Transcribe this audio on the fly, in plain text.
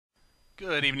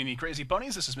Good evening, you crazy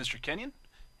ponies. This is Mr. Kenyon,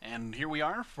 and here we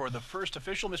are for the first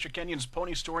official Mr. Kenyon's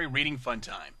Pony Story reading fun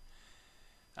time.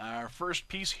 Our first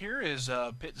piece here is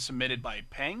a bit submitted by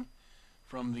Peng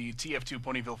from the TF2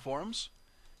 Ponyville forums,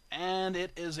 and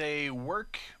it is a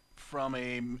work from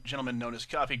a gentleman known as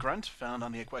CoffeeGrunt, found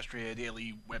on the Equestria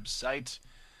Daily website.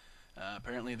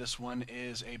 Apparently this one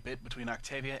is a bit between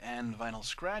Octavia and Vinyl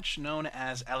Scratch, known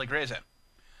as Allegrezza.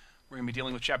 We're going to be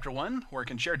dealing with Chapter 1, or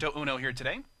Concerto Uno here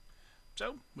today.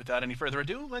 So, without any further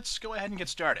ado, let's go ahead and get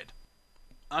started.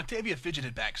 Octavia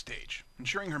fidgeted backstage,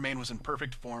 ensuring her mane was in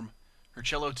perfect form, her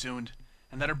cello tuned,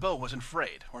 and that her bow wasn't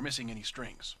frayed or missing any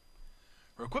strings.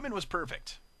 Her equipment was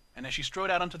perfect, and as she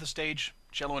strode out onto the stage,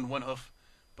 cello in one hoof,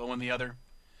 bow in the other,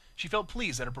 she felt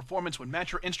pleased that her performance would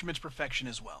match her instrument's perfection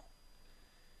as well.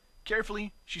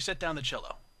 Carefully, she set down the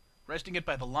cello, resting it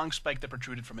by the long spike that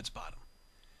protruded from its bottom.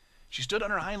 She stood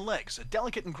on her hind legs, a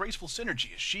delicate and graceful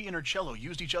synergy as she and her cello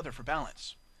used each other for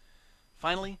balance.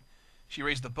 Finally, she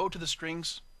raised the bow to the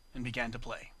strings and began to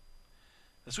play.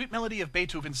 The sweet melody of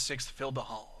Beethoven's Sixth filled the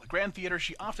hall, a grand theater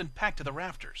she often packed to the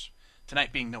rafters,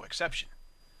 tonight being no exception.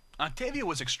 Octavia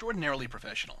was extraordinarily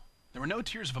professional. There were no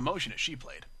tears of emotion as she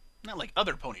played, not like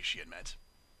other ponies she had met.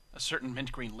 A certain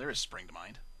mint green lyrist sprang to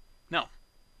mind. No,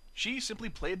 she simply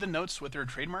played the notes with her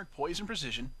trademark poise and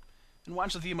precision, and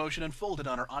watched as the emotion unfolded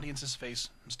on her audience's face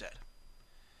instead.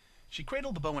 She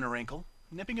cradled the bow in her ankle,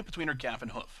 nipping it between her calf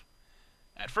and hoof.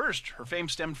 At first, her fame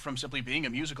stemmed from simply being a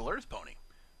musical earth pony,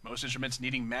 most instruments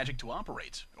needing magic to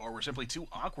operate, or were simply too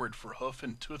awkward for hoof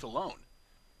and tooth alone.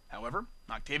 However,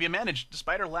 Octavia managed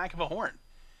despite her lack of a horn,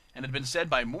 and it had been said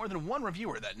by more than one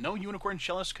reviewer that no unicorn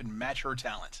cellist could match her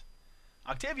talent.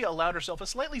 Octavia allowed herself a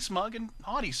slightly smug and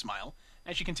haughty smile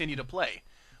as she continued to play,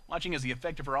 watching as the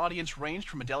effect of her audience ranged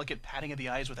from a delicate patting of the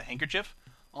eyes with a handkerchief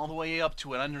all the way up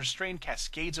to an unrestrained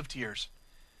cascades of tears.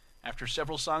 After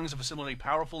several songs of a similarly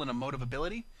powerful and emotive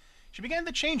ability, she began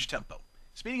to change tempo,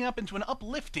 speeding up into an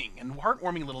uplifting and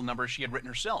heartwarming little number she had written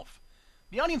herself.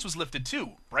 The audience was lifted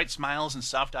too. Bright smiles and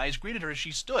soft eyes greeted her as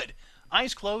she stood,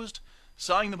 eyes closed,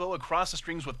 sawing the bow across the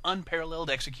strings with unparalleled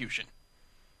execution.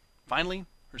 Finally,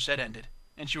 her set ended,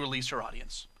 and she released her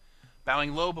audience.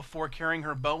 Bowing low before carrying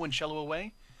her bow and cello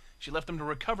away, she left them to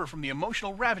recover from the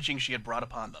emotional ravaging she had brought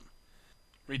upon them.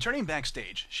 Returning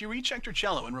backstage, she rechecked her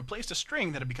cello and replaced a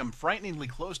string that had become frighteningly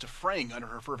close to fraying under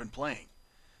her fervent playing.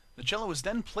 The cello was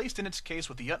then placed in its case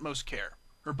with the utmost care,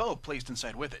 her bow placed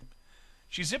inside with it.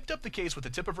 She zipped up the case with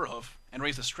the tip of her hoof and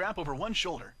raised the strap over one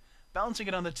shoulder, balancing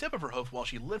it on the tip of her hoof while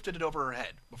she lifted it over her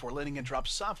head before letting it drop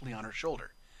softly on her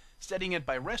shoulder, steadying it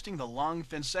by resting the long,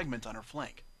 thin segment on her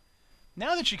flank.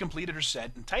 Now that she completed her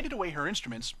set and tidied away her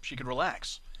instruments, she could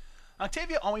relax.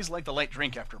 Octavia always liked a light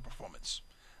drink after a performance.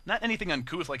 Not anything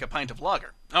uncouth like a pint of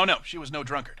lager. Oh no, she was no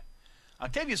drunkard.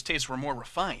 Octavia's tastes were more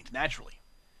refined, naturally.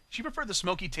 She preferred the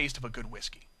smoky taste of a good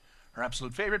whiskey, her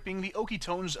absolute favorite being the oaky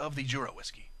tones of the Jura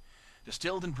whiskey,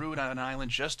 distilled and brewed on an island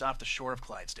just off the shore of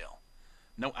Clydesdale.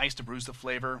 No ice to bruise the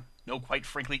flavor, no quite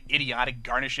frankly idiotic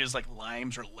garnishes like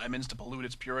limes or lemons to pollute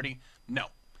its purity. No.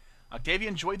 Octavia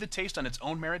enjoyed the taste on its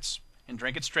own merits and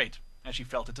drank it straight, as she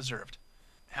felt it deserved.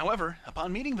 However,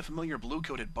 upon meeting the familiar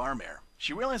blue-coated barmare,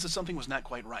 she realized that something was not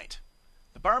quite right.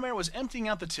 The barmare was emptying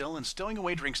out the till and stowing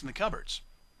away drinks in the cupboards.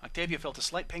 Octavia felt a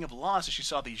slight pang of loss as she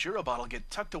saw the Jura bottle get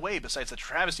tucked away beside the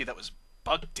travesty that was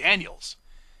Buck Daniels.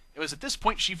 It was at this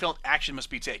point she felt action must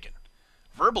be taken.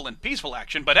 Verbal and peaceful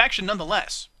action, but action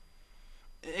nonetheless.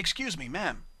 "Excuse me,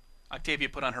 ma'am," Octavia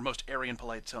put on her most airy and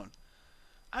polite tone.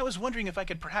 "I was wondering if I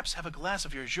could perhaps have a glass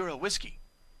of your Jura whiskey."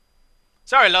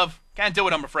 "Sorry, love. Can't do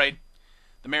it, I'm afraid."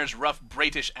 The mare's rough,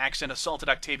 British accent assaulted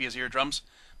Octavia's eardrums,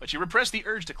 but she repressed the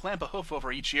urge to clamp a hoof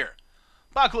over each ear.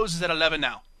 "Bar closes at 11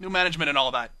 now. New management and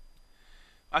all that."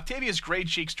 Octavia's gray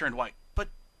cheeks turned white.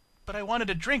 But I wanted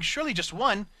a drink, surely just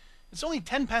one. It's only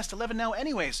 10 past 11 now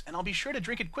anyways, and I'll be sure to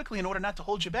drink it quickly in order not to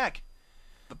hold you back."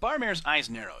 The barmare's eyes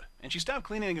narrowed, and she stopped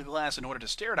cleaning a glass in order to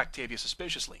stare at Octavia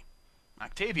suspiciously.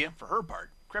 Octavia, for her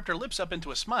part, crept her lips up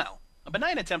into a smile, a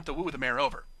benign attempt to woo the mare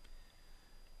over.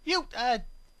 You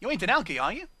ain't an alky,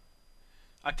 are you?"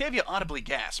 Octavia audibly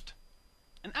gasped.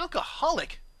 "An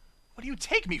alcoholic? What do you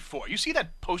take me for? You see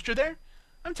that poster there?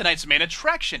 I'm tonight's main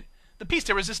attraction, the piece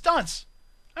de resistance.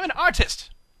 I'm an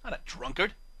artist, not a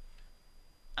drunkard."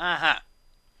 "Uh-huh.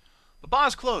 The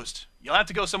bar's closed. You'll have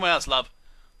to go somewhere else, love.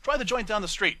 Try the joint down the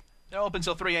street. They're open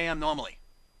till 3 a.m. normally."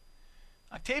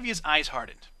 Octavia's eyes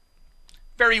hardened.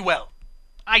 "Very well.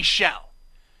 I shall."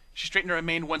 She straightened her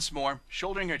mane once more,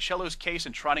 shouldering her cello's case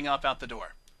and trotting off out the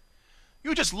door.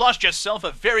 "You just lost yourself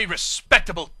a very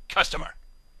respectable customer."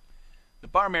 The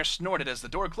barmare snorted as the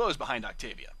door closed behind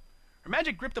Octavia. Her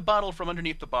magic gripped the bottle from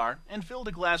underneath the bar and filled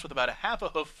a glass with about a half a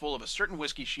hoof full of a certain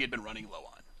whiskey she had been running low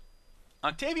on.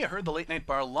 Octavia heard the late-night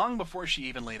bar long before she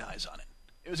even laid eyes on it.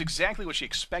 It was exactly what she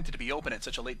expected to be open at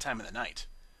such a late time in the night.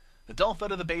 The dull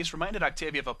thud of the bass reminded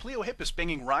Octavia of a pleohippus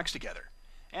banging rocks together,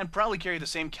 and probably carried the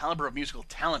same caliber of musical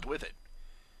talent with it.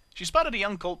 She spotted a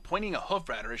young colt pointing a hoof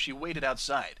at her as she waited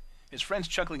outside, his friends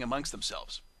chuckling amongst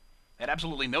themselves. They had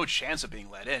absolutely no chance of being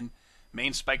let in,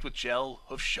 mane spiked with gel,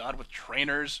 hoof shod with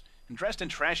trainers, and dressed in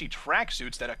trashy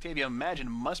tracksuits that Octavia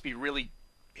imagined must be really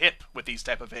hip with these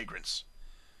type of vagrants.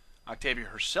 Octavia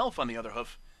herself, on the other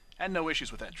hoof, had no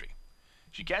issues with entry.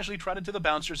 She casually trotted to the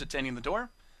bouncers attending the door,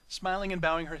 smiling and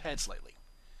bowing her head slightly.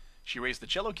 She raised the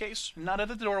cello case,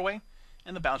 nodded at the doorway,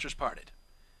 and the bouncers parted.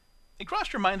 It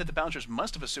crossed her mind that the bouncers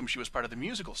must have assumed she was part of the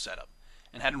musical setup,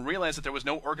 and hadn't realized that there was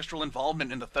no orchestral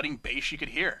involvement in the thudding bass she could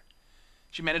hear.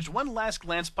 She managed one last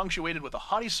glance punctuated with a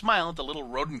haughty smile at the little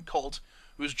rodent colt,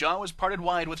 whose jaw was parted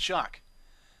wide with shock.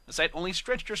 The sight only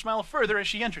stretched her smile further as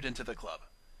she entered into the club.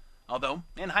 Although,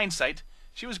 in hindsight,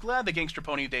 she was glad the gangster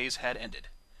pony days had ended.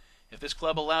 If this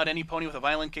club allowed any pony with a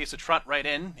violent case to trot right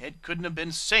in, it couldn't have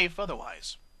been safe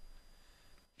otherwise.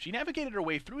 She navigated her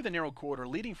way through the narrow corridor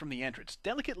leading from the entrance,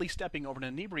 delicately stepping over an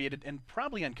inebriated and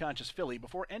probably unconscious filly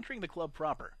before entering the club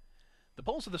proper. The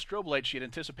pulse of the strobe light she had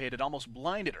anticipated almost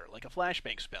blinded her like a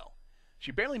flashbang spell.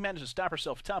 She barely managed to stop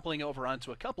herself toppling over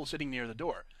onto a couple sitting near the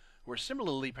door, who were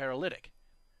similarly paralytic.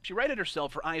 She righted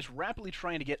herself, her eyes rapidly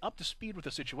trying to get up to speed with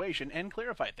the situation and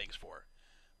clarify things for her.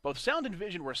 Both sound and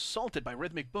vision were assaulted by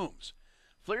rhythmic booms.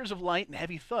 Flares of light and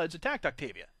heavy thuds attacked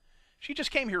Octavia. She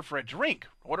just came here for a drink,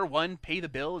 order one, pay the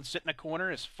bill, and sit in a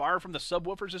corner as far from the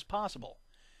subwoofers as possible.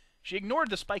 She ignored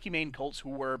the spiky-maned colts who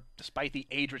were, despite the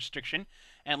age restriction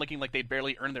and looking like they'd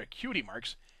barely earned their cutie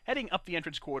marks, heading up the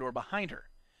entrance corridor behind her.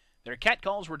 Their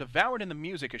catcalls were devoured in the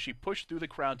music as she pushed through the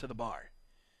crowd to the bar.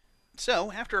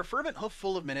 So, after a fervent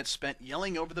hoofful of minutes spent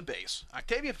yelling over the bass,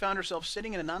 Octavia found herself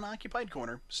sitting in an unoccupied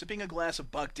corner, sipping a glass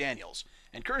of Buck Daniels,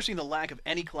 and cursing the lack of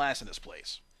any class in this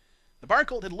place. The bar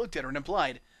colt had looked at her and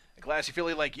implied, "A classy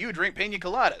filly like you drink pina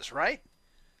coladas, right?"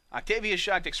 Octavia's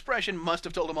shocked expression must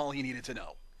have told him all he needed to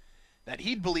know. That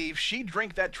he'd believe she'd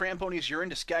drink that tramponie's urine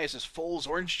disguised as foal's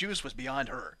orange juice was beyond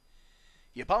her.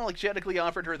 He apologetically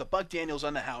offered her the Buck Daniels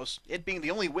on the house, it being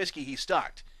the only whiskey he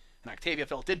stocked, and Octavia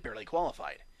felt it barely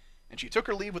qualified, and she took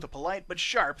her leave with a polite but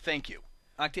sharp thank you.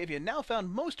 Octavia now found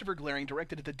most of her glaring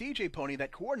directed at the DJ pony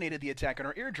that coordinated the attack on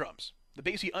her eardrums. The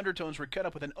bassy undertones were cut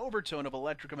up with an overtone of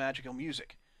electrico-magical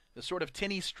music, the sort of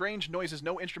tinny, strange noises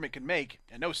no instrument could make,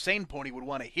 and no sane pony would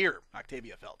want to hear,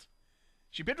 Octavia felt.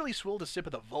 She bitterly swilled a sip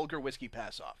of the vulgar whiskey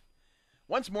pass-off.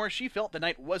 Once more, she felt the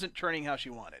night wasn't turning how she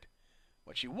wanted.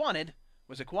 What she wanted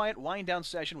was a quiet wind-down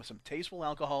session with some tasteful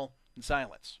alcohol and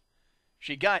silence.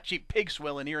 She got cheap pig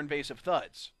swill and ear-invasive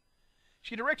thuds.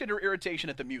 She directed her irritation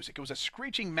at the music. It was a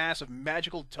screeching mass of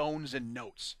magical tones and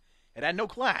notes. It had no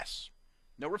class,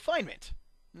 no refinement,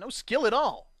 no skill at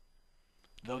all.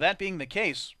 Though that being the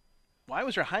case, why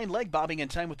was her hind leg bobbing in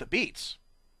time with the beats?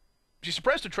 She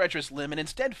suppressed a treacherous limb and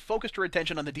instead focused her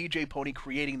attention on the DJ pony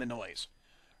creating the noise.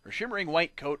 Her shimmering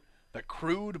white coat, the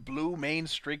crude blue mane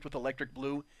streaked with electric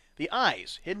blue, the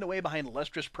eyes hidden away behind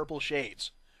lustrous purple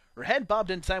shades. Her head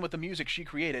bobbed in time with the music she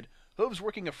created, hooves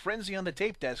working a frenzy on the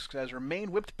tape desks as her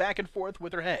mane whipped back and forth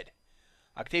with her head.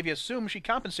 Octavia assumed she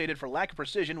compensated for lack of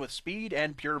precision with speed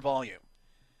and pure volume.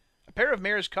 A pair of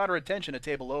mares caught her attention a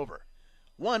table over.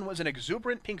 One was an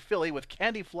exuberant pink filly with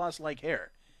candy floss-like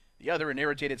hair, the other an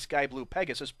irritated sky-blue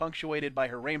Pegasus punctuated by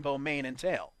her rainbow mane and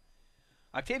tail.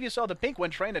 Octavia saw the pink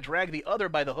one trying to drag the other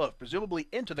by the hoof, presumably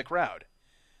into the crowd.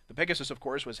 The Pegasus, of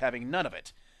course, was having none of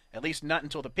it, at least not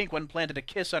until the pink one planted a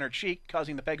kiss on her cheek,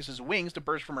 causing the Pegasus' wings to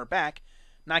burst from her back,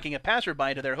 knocking a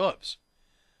passerby to their hooves.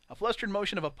 A flustered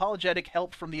motion of apologetic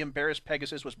help from the embarrassed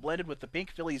Pegasus was blended with the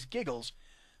pink filly's giggles,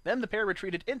 then the pair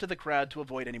retreated into the crowd to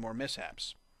avoid any more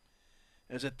mishaps.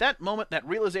 It was at that moment that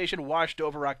realization washed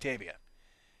over Octavia.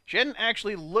 She hadn't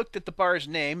actually looked at the bar's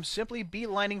name, simply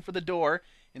beelining for the door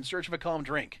in search of a calm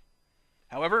drink.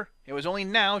 However, it was only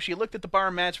now she looked at the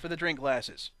bar mats for the drink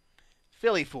glasses.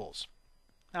 Filly fools.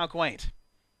 How quaint.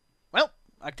 Well,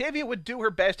 Octavia would do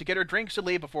her best to get her drinks to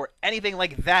leave before anything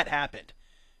like that happened.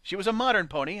 She was a modern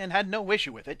pony and had no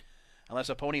issue with it. Unless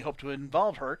a pony hoped to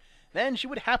involve her, then she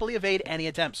would happily evade any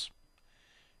attempts.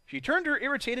 She turned her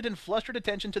irritated and flustered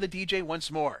attention to the DJ once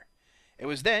more. It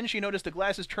was then she noticed the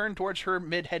glasses turned towards her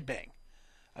mid-headbang.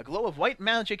 A glow of white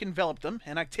magic enveloped them,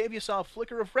 and Octavia saw a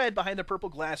flicker of red behind the purple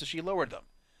glass as she lowered them.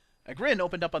 A grin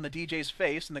opened up on the DJ's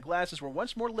face, and the glasses were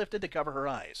once more lifted to cover her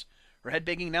eyes, her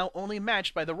headbanging now only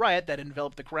matched by the riot that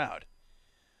enveloped the crowd.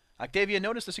 Octavia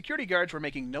noticed the security guards were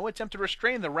making no attempt to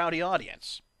restrain the rowdy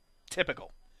audience.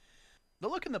 Typical. The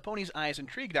look in the pony's eyes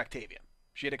intrigued Octavia.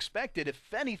 She had expected,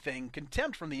 if anything,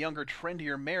 contempt from the younger,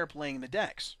 trendier mare playing the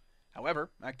decks. However,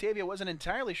 Octavia wasn't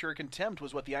entirely sure contempt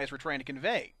was what the eyes were trying to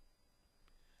convey.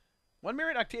 One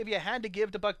merit Octavia had to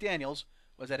give to Buck Daniels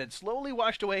was that it had slowly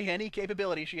washed away any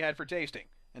capability she had for tasting,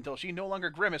 until she no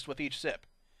longer grimaced with each sip.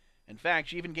 In fact,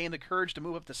 she even gained the courage to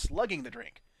move up to slugging the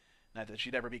drink. Not that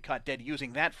she'd ever be caught dead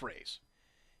using that phrase.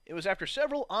 It was after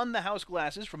several on-the-house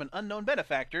glasses from an unknown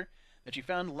benefactor that she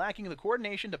found lacking the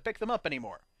coordination to pick them up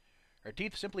anymore, her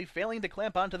teeth simply failing to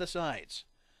clamp onto the sides.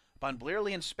 Upon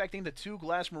blearily inspecting the 2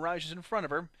 glass mirages in front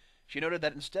of her, she noted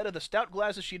that instead of the stout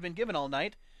glasses she'd been given all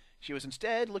night, she was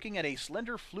instead looking at a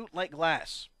slender flute-like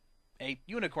glass. A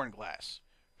unicorn glass.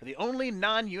 For the only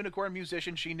non-unicorn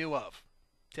musician she knew of.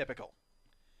 Typical.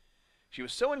 She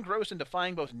was so engrossed in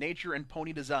defying both nature and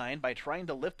pony design by trying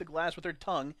to lift the glass with her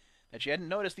tongue that she hadn't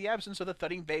noticed the absence of the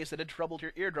thudding bass that had troubled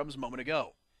her eardrums a moment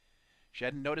ago. She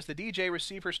hadn't noticed the DJ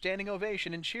receive her standing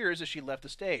ovation and cheers as she left the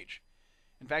stage.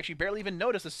 In fact, she barely even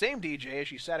noticed the same DJ as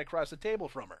she sat across the table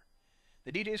from her,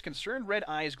 the DJ's concerned red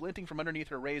eyes glinting from underneath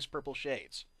her raised purple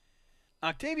shades.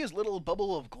 Octavia's little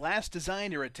bubble of glass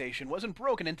design irritation wasn't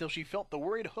broken until she felt the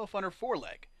worried hoof on her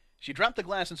foreleg. She dropped the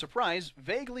glass in surprise,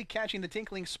 vaguely catching the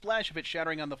tinkling splash of it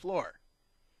shattering on the floor.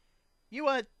 You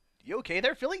okay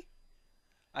there, Philly?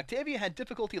 Octavia had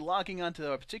difficulty locking onto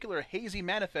a particular hazy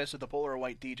manifest of the polar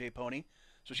white DJ pony,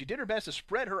 so she did her best to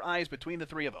spread her eyes between the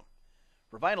 3 of them.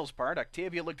 For Vinyl's part,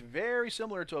 Octavia looked very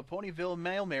similar to a Ponyville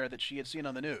male mare that she had seen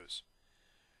on the news.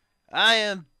 I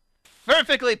am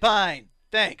perfectly fine,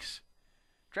 thanks.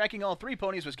 Tracking all 3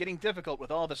 ponies was getting difficult with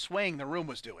all the swaying the room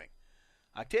was doing.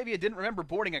 Octavia didn't remember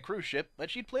boarding a cruise ship, but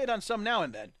she'd played on some now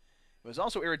and then. It was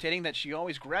also irritating that she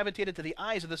always gravitated to the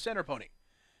eyes of the center pony.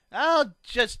 I'll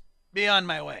just be on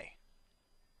my way.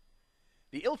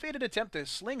 The ill-fated attempt to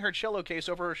sling her cello case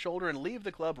over her shoulder and leave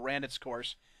the club ran its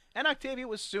course, and Octavia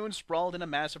was soon sprawled in a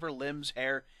mass of her limbs,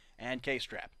 hair, and case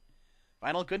strap.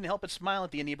 Vinyl couldn't help but smile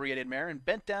at the inebriated mare and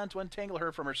bent down to untangle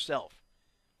her from herself.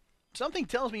 Something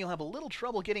tells me you'll have a little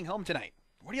trouble getting home tonight.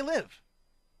 Where do you live?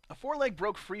 A foreleg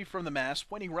broke free from the mass,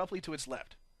 pointing roughly to its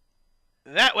left.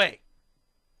 That way.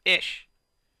 Ish.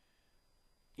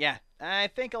 Yeah, I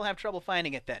think I'll have trouble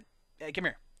finding it then. Come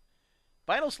here.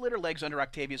 Vinyl slid her legs under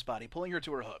Octavia's body, pulling her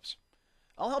to her hooves.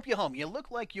 I'll help you home. You look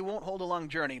like you won't hold a long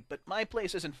journey, but my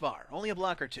place isn't far, only a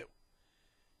block or 2.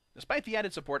 Despite the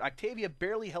added support, Octavia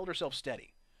barely held herself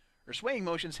steady. Her swaying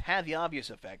motions had the obvious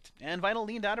effect, and Vinyl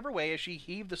leaned out of her way as she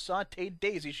heaved the sautéed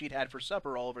daisy she'd had for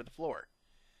supper all over the floor.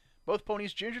 Both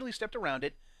ponies gingerly stepped around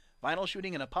it, Vinyl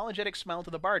shooting an apologetic smile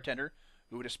to the bartender,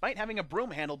 who, despite having a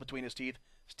broom handle between his teeth,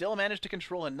 still managed to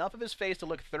control enough of his face to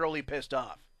look thoroughly pissed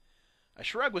off. A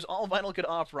shrug was all Vinyl could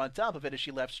offer on top of it as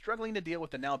she left, struggling to deal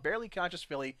with the now barely conscious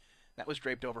filly that was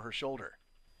draped over her shoulder.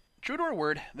 True to her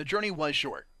word, the journey was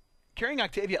short. Carrying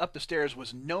Octavia up the stairs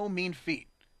was no mean feat.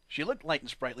 She looked light and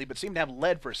sprightly, but seemed to have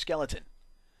lead for a skeleton.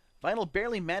 Vinyl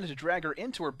barely managed to drag her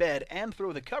into her bed and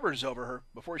throw the covers over her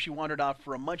before she wandered off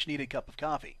for a much-needed cup of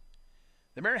coffee.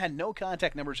 The mare had no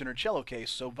contact numbers in her cello case,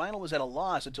 so Vinyl was at a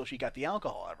loss until she got the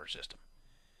alcohol out of her system.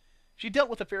 She dealt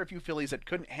with a fair few fillies that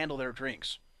couldn't handle their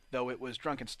drinks, though it was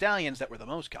drunken stallions that were the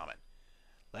most common.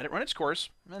 Let it run its course,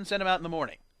 and send them out in the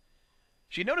morning.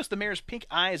 She noticed the mare's pink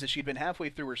eyes as she'd been halfway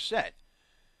through her set.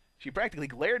 She practically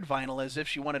glared Vinyl as if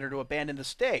she wanted her to abandon the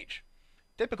stage.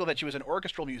 Typical that she was an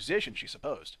orchestral musician, she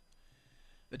supposed.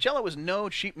 The cello was no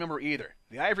cheap number either.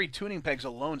 The ivory tuning pegs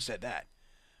alone said that.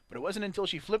 But it wasn't until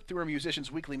she flipped through her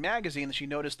Musician's Weekly magazine that she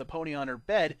noticed the pony on her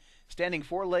bed, standing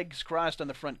 4 legs crossed on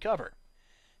the front cover.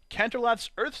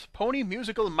 Canterlot's Earth's Pony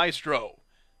Musical Maestro.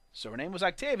 So her name was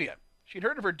Octavia. She'd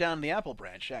heard of her down the Apple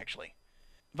branch, actually.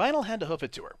 Vinyl had to hoof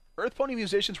it to her. Earth pony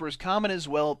musicians were as common as,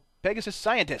 well, Pegasus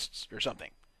scientists or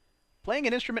something. Playing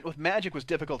an instrument with magic was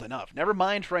difficult enough, never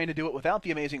mind trying to do it without the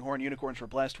amazing horn unicorns were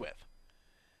blessed with.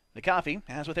 The coffee,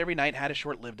 as with every night, had a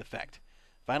short-lived effect.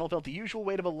 Vinyl felt the usual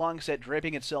weight of a long set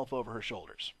draping itself over her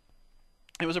shoulders.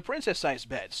 It was a princess-sized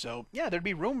bed, so yeah, there'd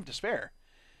be room to spare.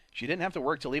 She didn't have to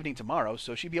work till evening tomorrow,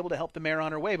 so she'd be able to help the mare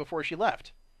on her way before she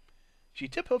left. She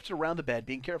tip-hoofed around the bed,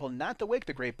 being careful not to wake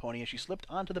the gray pony as she slipped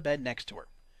onto the bed next to her,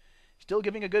 still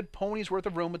giving a good pony's worth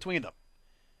of room between them.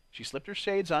 She slipped her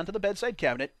shades onto the bedside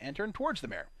cabinet and turned towards the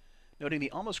mare, noting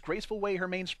the almost graceful way her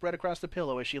mane spread across the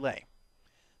pillow as she lay.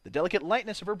 The delicate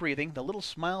lightness of her breathing, the little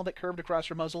smile that curved across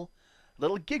her muzzle, a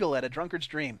little giggle at a drunkard's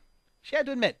dream. She had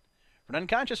to admit, for an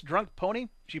unconscious drunk pony,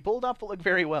 she pulled off the look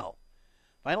very well.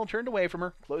 Vinyl turned away from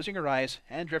her, closing her eyes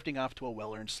and drifting off to a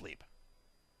well-earned sleep.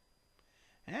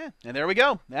 Yeah, and there we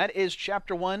go. That is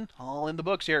Chapter 1, all in the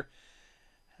books here.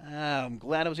 I'm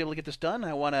glad I was able to get this done.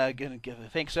 I want to give a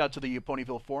thanks out to the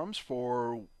Ponyville forums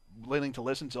for willing to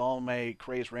listen to all my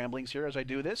crazed ramblings here as I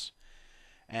do this.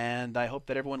 And I hope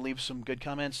that everyone leaves some good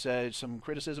comments, some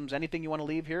criticisms, anything you want to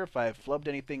leave here. If I've flubbed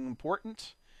anything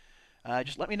important,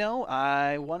 just let me know.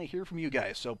 I want to hear from you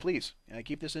guys. So please,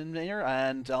 keep this in there,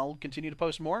 and I'll continue to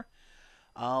post more.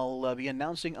 I'll be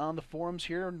announcing on the forums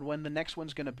here when the next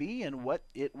one's going to be and what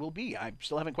it will be. I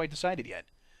still haven't quite decided yet.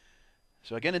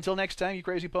 So again, until next time, you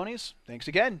crazy ponies, thanks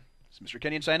again. It's Mr.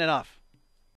 Kenyon signing off.